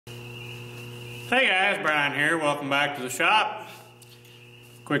Hey guys, Brian here. Welcome back to the shop.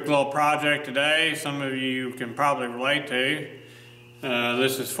 Quick little project today. Some of you can probably relate to.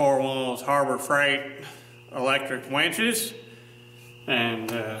 This is for one of those Harbor Freight electric winches,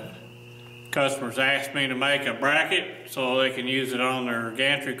 and customers asked me to make a bracket so they can use it on their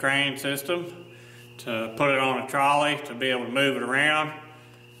gantry crane system to put it on a trolley to be able to move it around.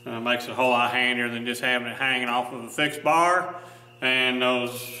 Makes it a whole lot handier than just having it hanging off of a fixed bar. And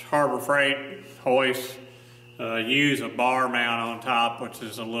those Harbor Freight hoists use a bar mount on top, which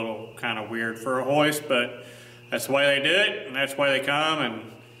is a little kind of weird for a hoist, but that's the way they do it, and that's the way they come,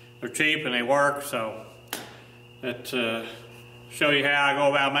 and they're cheap and they work. So let's show you how I go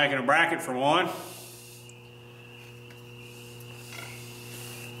about making a bracket for one.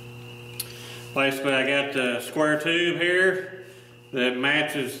 Basically, I got the square tube here that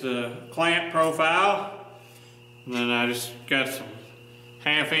matches the clamp profile. And then I just got some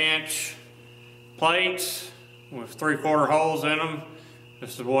 1/2 inch plates with 3/4 holes in them.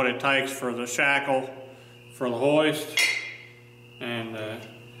 This is what it takes for the shackle for the hoist. And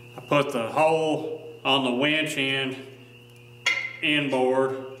I put the hole on the winch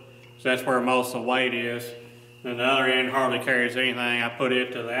inboard, so that's where most of the weight is. And the other end hardly carries anything. I put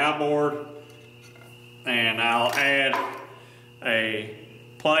it to the outboard, and I'll add a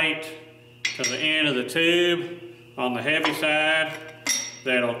plate to the end of the tube on the heavy side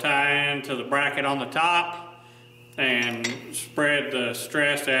that'll tie into the bracket on the top and spread the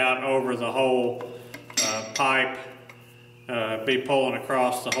stress out over the whole pipe, be pulling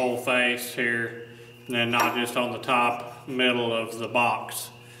across the whole face here, and then not just on the top middle of the box.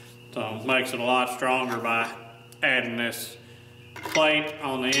 So it makes it a lot stronger by adding this plate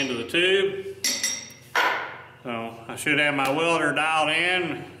on the end of the tube. So I should have my welder dialed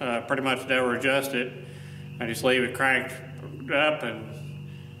in, pretty much never adjust it. I just leave it cranked up and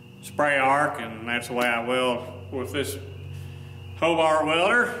spray arc, and that's the way I weld with this Hobart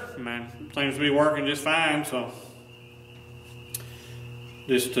welder. Man, it seems to be working just fine. So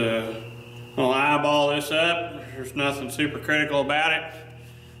just I'll eyeball this up. There's nothing super critical about it.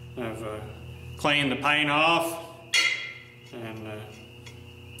 I've cleaned the paint off and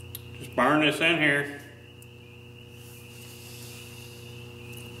just burn this in here.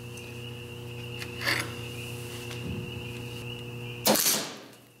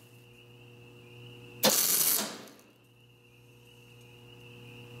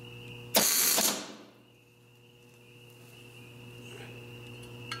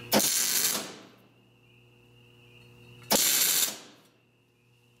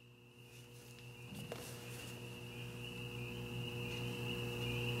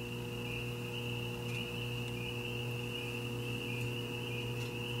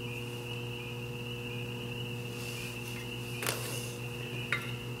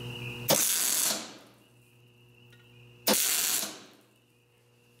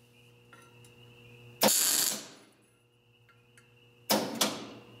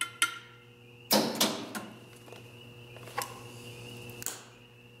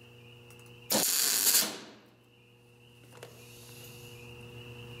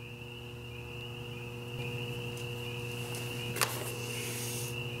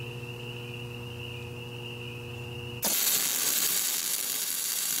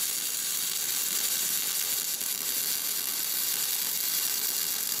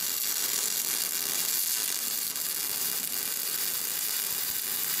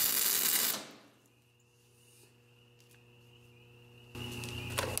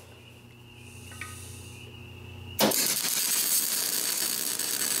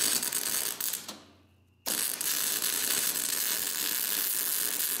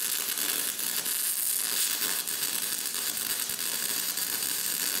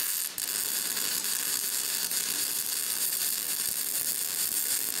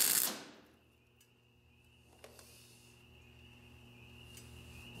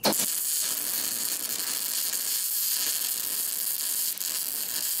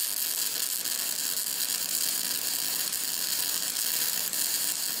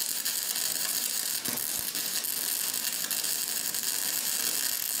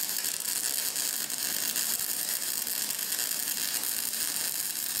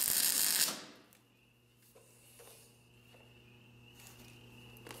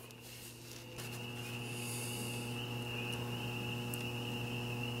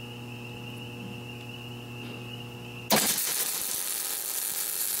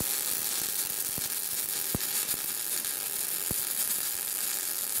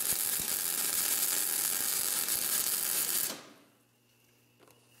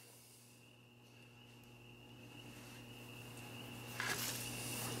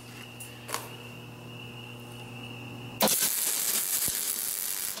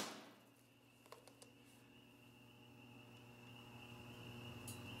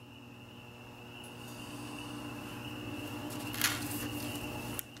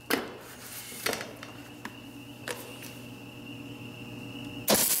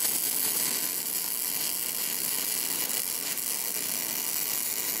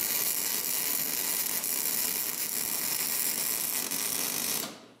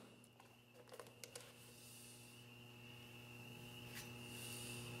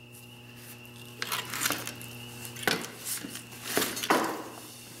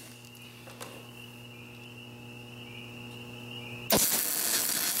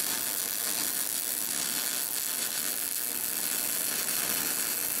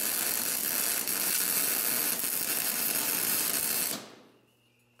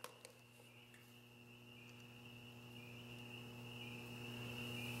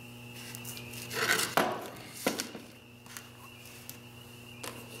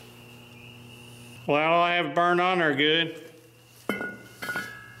 Well, I have it burned on there good.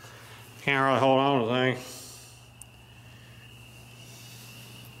 Can't really hold on to the thing.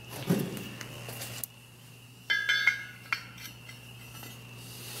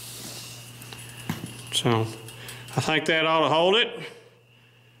 So, I think that ought to hold it.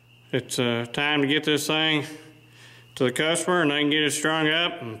 It's time to get this thing to the customer and they can get it strung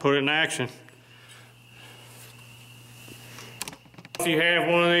up and put it in action. If you have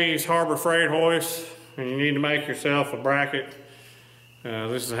one of these Harbor Freight hoists and you need to make yourself a bracket,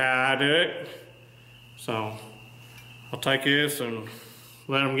 this is how I do it. So I'll take this and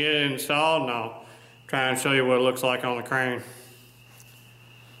let them get it installed, and I'll try and show you what it looks like on the crane.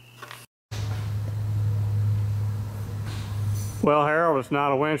 Well, Harold, it's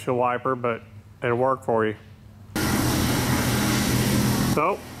not a windshield wiper, but it'll work for you.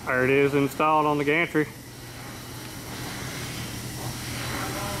 So, there it is installed on the gantry.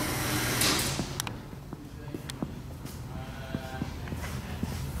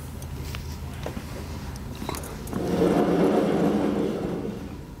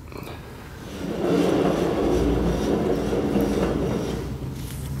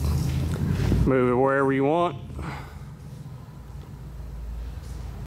 Move it wherever you want.